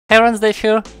Hey everyone, Dave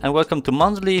here, and welcome to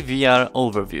Mondly VR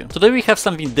Overview. Today we have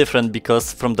something different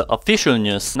because from the official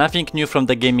news, nothing new from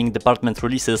the gaming department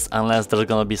releases unless there's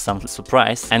gonna be some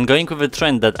surprise. And going with the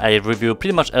trend that I review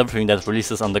pretty much everything that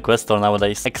releases on the Quest Store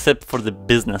nowadays, except for the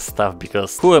business stuff,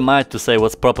 because who am I to say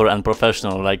what's proper and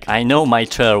professional? Like, I know my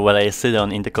chair where I sit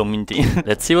on in the community.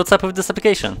 Let's see what's up with this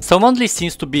application. So Mondly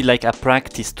seems to be like a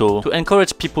practice tool to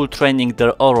encourage people training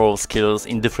their oral skills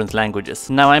in different languages.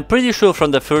 Now I'm pretty sure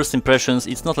from the first impressions,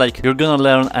 it's not like you're gonna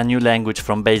learn a new language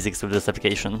from basics with this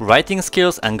application. Writing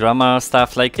skills and grammar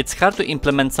stuff, like it's hard to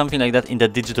implement something like that in the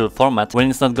digital format when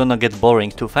it's not gonna get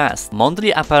boring too fast. Mondly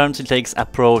apparently takes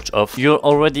approach of you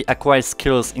already acquire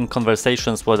skills in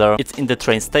conversations, whether it's in the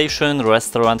train station,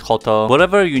 restaurant, hotel,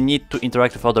 wherever you need to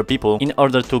interact with other people in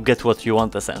order to get what you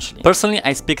want essentially. Personally,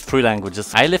 I speak 3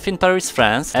 languages. I live in Paris,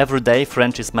 France. Every day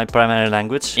French is my primary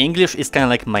language. English is kind of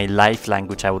like my life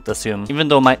language, I would assume. Even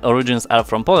though my origins are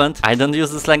from Poland, I don't use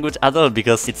this language at all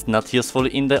because it's not useful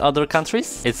in the other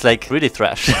countries. It's like really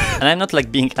trash. And I'm not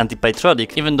like being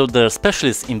anti-patriotic, even though they're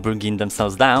specialists in bringing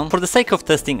themselves down. For the sake of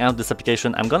testing out this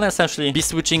application, I'm gonna essentially be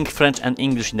switching French and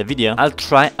English in the video. I'll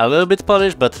try a little bit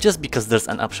Polish, but just because there's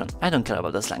an option. I don't care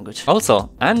about this language.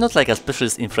 Also, I'm not like a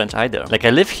specialist in French either. Like, I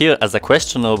live here as a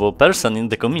questionable person in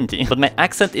the community, but my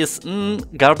accent is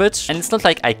garbage, and it's not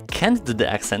like I can't do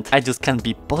the accent, I just can't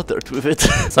be bothered with it.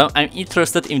 So I'm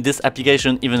interested if this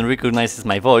application even recognizes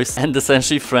my voice and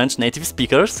essentially French native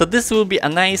speakers, so this will be a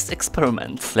nice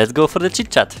experiment. Let's go for the chit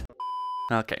chat.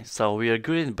 Okay, so we are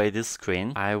greeted by this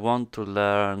screen. I want to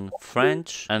learn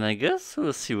French, and I guess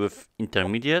we'll see with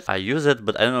intermediate. I use it,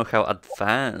 but I don't know how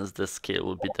advanced the skill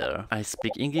will be there. I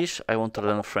speak English, I want to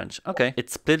learn French. Okay,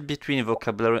 it's split between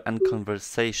vocabulary and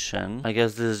conversation. I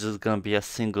guess this is just gonna be a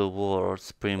single word,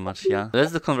 pretty much, yeah.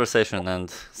 Let's do conversation and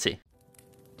see.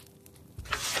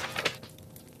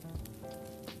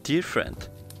 Dear friend,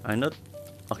 I'm not...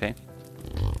 Okay.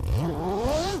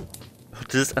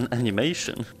 This is an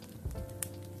animation.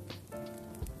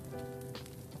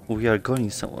 We are going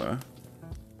somewhere.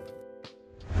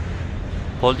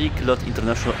 Polyglot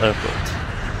International Airport.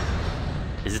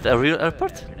 Is it a real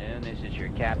airport? Good afternoon, this is your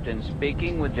captain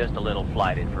speaking with just a little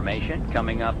flight information.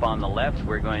 Coming up on the left,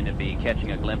 we're going to be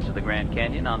catching a glimpse of the Grand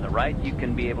Canyon. On the right, you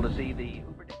can be able to see the...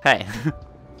 Hey.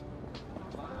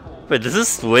 Wait, this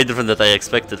is way different than I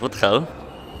expected. What the hell?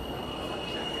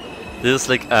 This is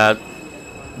like a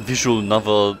visual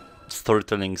novel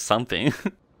storytelling something.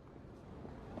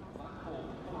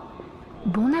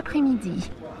 Bon après-midi.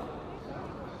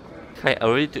 Hi, are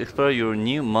you ready to explore your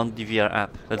new Mondly VR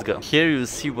app? Let's go. Here you'll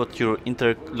see what your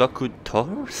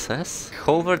interlocutor says.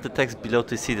 Hover the text below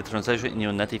to see the translation in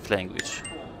your native language.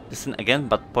 Listen again,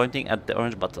 but pointing at the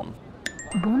orange button.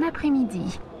 Bon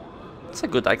après-midi. It's a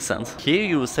good accent. Here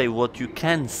you will say what you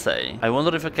can say. I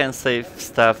wonder if I can say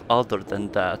stuff other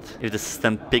than that, if the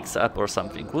system picks up or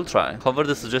something. We'll try. Hover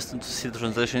the suggestion to see the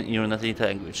translation in your native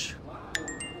language.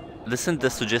 Listen to the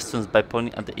suggestions by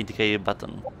pointing at the indicated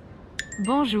button.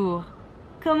 Bonjour.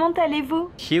 Comment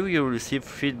allez-vous? Here you will receive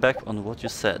feedback on what you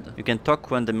said. You can talk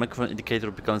when the microphone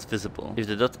indicator becomes visible. If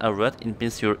the dots are red, it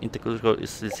means your interlocutor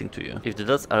is listening to you. If the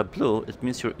dots are blue, it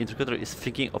means your interlocutor is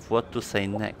thinking of what to say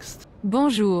next.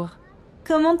 Bonjour.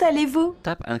 Comment allez-vous?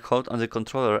 Tap and hold on the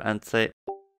controller and say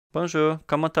Bonjour,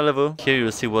 comment allez-vous? Here you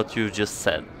will see what you just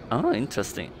said. Oh,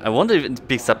 interesting. I wonder if it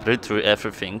picks up literally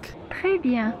everything. Très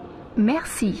bien.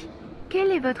 Merci. Quel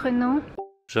est votre nom?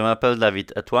 Je m'appelle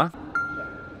David. Et toi?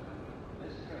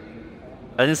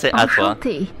 I didn't say à toi.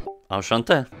 Enchanté.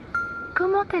 Enchanté.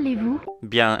 Comment allez-vous?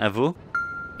 Bien, et vous?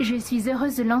 Je suis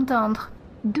heureuse de l'entendre.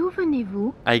 D'où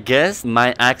venez-vous? I guess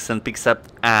my accent picks up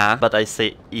A, but I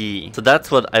say E. So that's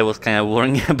what I was kind of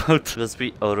worrying about. Je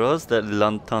suis heureuse de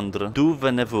l'entendre. D'où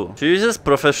venez-vous? She uses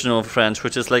professional French,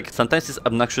 which is like, sometimes it's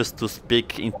obnoxious to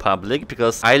speak in public,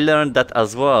 because I learned that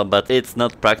as well, but it's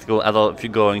not practical at all if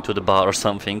you're going to the bar or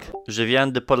something. Je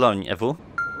viens de Pologne, et vous?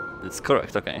 It's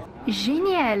correct, okay.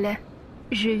 Génial.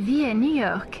 Je vis à New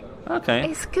York. Okay.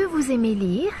 Est-ce que vous aimez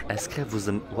lire? Est-ce que vous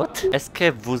aimez... What? Est-ce que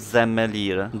vous aimez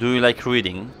lire? Do you like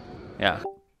reading? Yeah.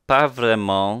 Pas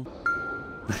vraiment.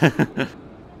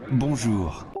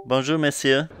 Bonjour. Bonjour,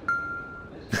 monsieur.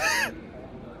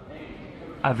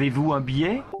 Avez-vous un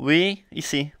billet? Oui,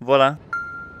 ici, voilà.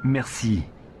 Merci.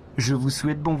 Je vous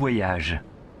souhaite bon voyage.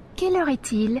 Quelle heure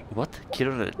est-il? What?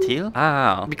 Till?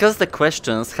 Ah, because the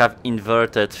questions have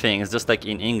inverted things, just like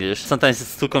in English. Sometimes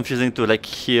it's too confusing to like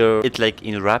hear it like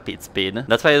in rapid speed.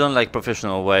 That's why I don't like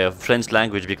professional way of French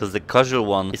language, because the casual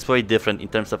one is way different in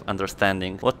terms of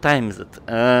understanding. What time is it?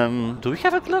 Do we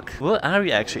have a clock? Well, are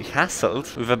we actually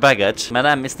hassled with a baggage?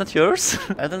 Madame, it's not yours?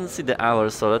 I don't see the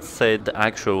hour, so let's say the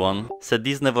actual one. C'est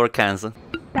 19h15.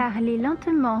 Parlez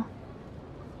lentement.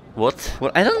 What?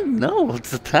 Well, I don't know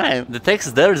what's the time. The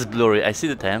text there is blurry. I see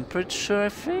the temperature, I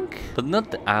think, but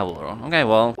not the hour. Okay,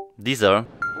 well, these are.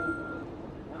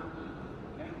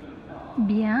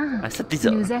 Bien. I said these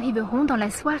are. Nous arriverons dans la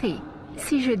soirée.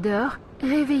 Si je dors,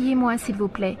 réveillez-moi s'il vous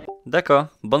plaît. D'accord.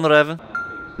 Bon rêve.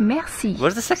 Merci.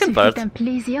 Where's the second Ce part? fut un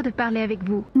plaisir de parler avec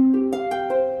vous.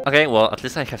 Okay, well, at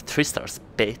least I have 3 stars,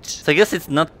 bitch. So I guess it's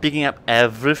not picking up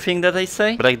everything that I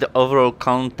say, but like the overall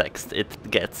context it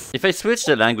gets. If I switch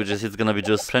the languages, it's gonna be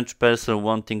just French person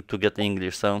wanting to get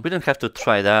English, so we don't have to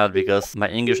try that because my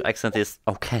English accent is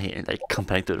okay, like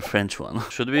compared to the French one.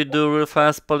 Should we do real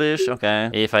fast Polish? Okay,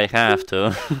 if I have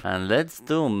to. And let's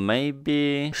do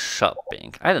maybe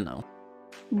shopping. I don't know.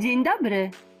 Dzień dobry.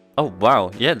 Oh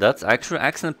wow, yeah, that's actual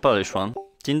accent Polish one.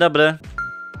 Dzień dobry.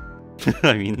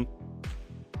 I mean...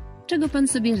 Czego pan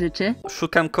sobie życzy?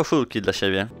 Szukam koszulki dla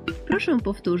siebie. Proszę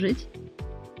powtórzyć.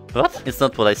 What? It's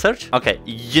not what I search? Okay,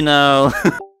 you know...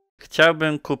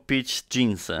 Chciałbym kupić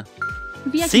jeansy.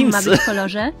 W jakim Sims. ma być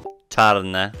kolorze?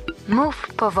 Czarne. Mów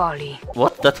powoli.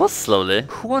 What? That was slowly.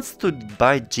 Who wants to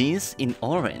buy jeans in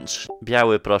orange?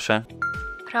 Biały, proszę.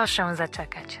 Proszę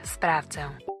zaczekać, sprawdzę.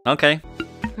 Okay.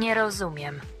 Nie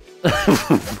rozumiem.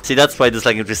 See, that's why this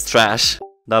language is trash.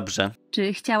 Dobrze.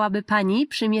 Czy chciałaby pani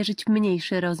przymierzyć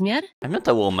mniejszy rozmiar? I'm not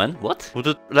a woman. What? Would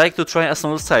you like to try a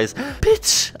small size?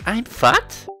 Bitch, I'm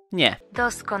fat? Nie.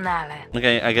 Doskonale.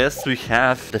 Okay, I guess we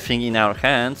have the thing in our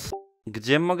hands.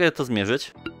 Gdzie mogę to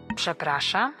zmierzyć?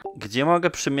 Przepraszam? Gdzie mogę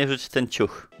przymierzyć ten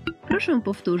ciuch? Proszę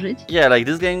powtórzyć. Yeah,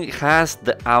 like this game has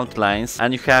the outlines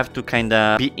and you have to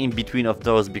kinda be in between of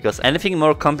those because anything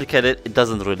more complicated it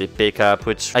doesn't really pick up,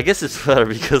 which I guess is fair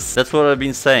because that's what I've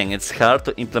been saying. It's hard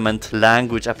to implement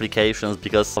language applications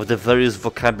because of the various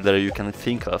vocabulary you can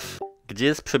think of. Gdzie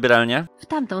jest przebieralnia? W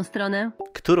tamtą stronę.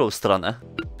 Którą stronę?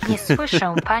 Nie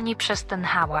słyszę pani przez ten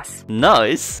hałas.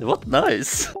 Nice! What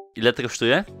nice? Ile to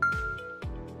kosztuje?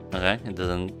 Okay, it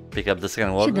doesn't pick up the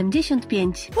second word.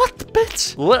 75. What,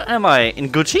 bitch? Where am I? In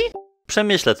Gucci?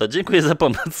 Przemyślę to, dziękuję za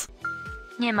pomoc.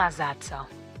 Nie ma za co.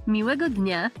 Miłego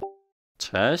dnia.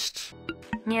 Cześć.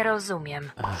 Nie rozumiem.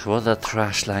 Ach, what a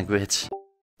trash language.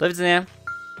 Do widzenia.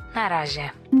 Na razie.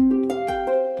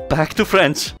 Back to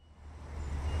French.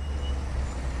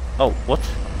 Oh, what?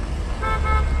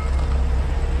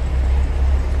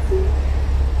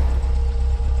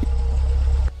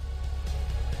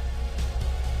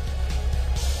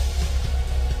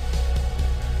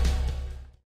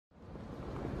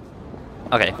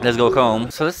 Okay, let's go home.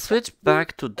 So let's switch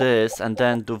back to this and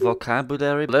then do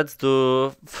vocabulary. Let's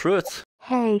do fruits.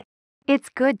 Hey, it's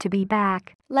good to be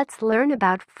back. Let's learn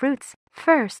about fruits.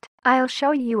 First, I'll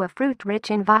show you a fruit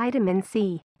rich in vitamin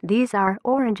C. These are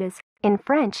oranges. In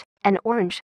French, an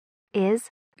orange is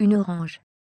une orange.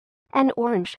 An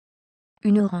orange.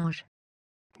 Une orange.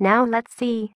 Now let's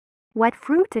see. What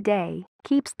fruit today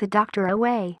keeps the doctor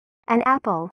away? An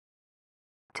apple.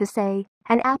 To say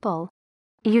an apple,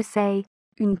 you say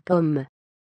Une pomme.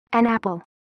 an apple.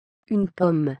 Une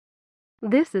pomme.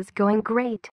 This is going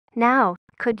great. Now,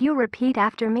 could you repeat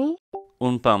after me?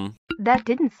 Une pomme. That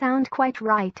didn't sound quite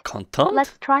right. Content?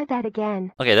 Let's try that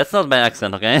again. Okay, that's not my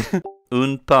accent, okay?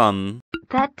 Une pomme.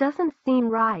 That doesn't seem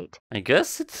right. I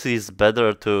guess it is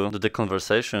better to do the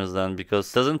conversations then because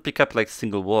it doesn't pick up like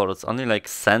single words, only like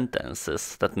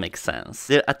sentences that make sense.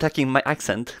 They're attacking my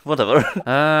accent, whatever.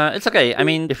 It's okay. I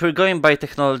mean, if we're going by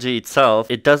technology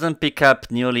itself, it doesn't pick up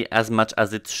nearly as much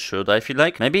as it should, I feel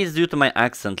like. Maybe it's due to my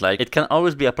accent, like it can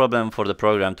always be a problem for the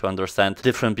program to understand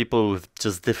different people with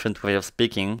just different way of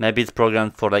speaking. Maybe it's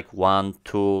programmed for like 1,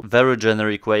 2 very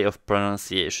generic way of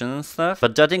pronunciation and stuff.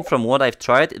 But judging from what I've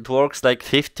tried, it works like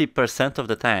 50% of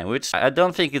the time, which I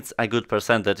don't think it's a good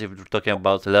percentage if we're talking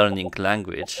about learning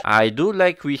language. I do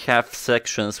like we have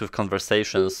sections with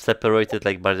conversations separated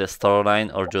like by the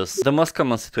storyline or just the most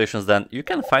common situations that you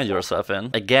can find yourself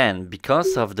in. Again,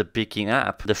 because of the picking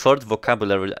up, the short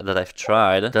vocabulary that I've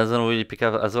tried doesn't really pick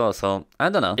up as well, so I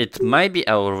don't know. It might be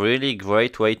a really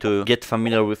great way to get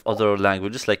familiar with other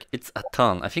languages, like it's a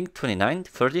ton. I think 29,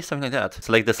 30, something like that.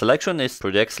 So like the selection is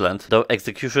pretty excellent, though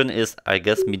execution is, I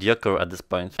guess, mediocre at this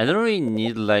point. I don't really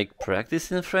need like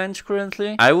practice in French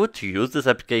currently. I would use this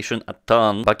application a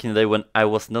ton back in the day when I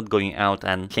was not going out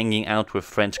and hanging out with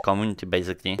French community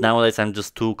basically. Nowadays I'm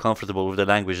just too comfortable with the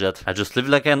language that I just live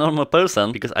like a normal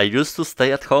person because I used to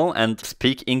stay at home and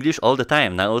speak English all the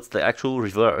time. Now it's the actual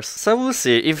reverse. So we'll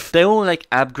see if they will like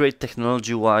upgrade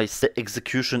technology wise the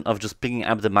execution of just picking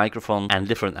up the microphone and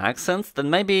different accents, then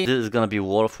maybe this is gonna be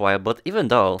worthwhile. But even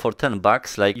though for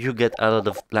 $10 like you get a lot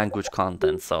of language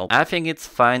content, so I think think it's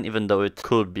fine, even though it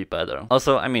could be better.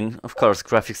 Also, I mean, of course,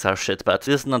 graphics are shit, but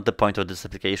this is not the point of this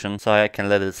application, so I can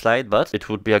let it slide, but it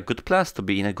would be a good plus to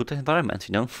be in a good environment,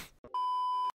 you know?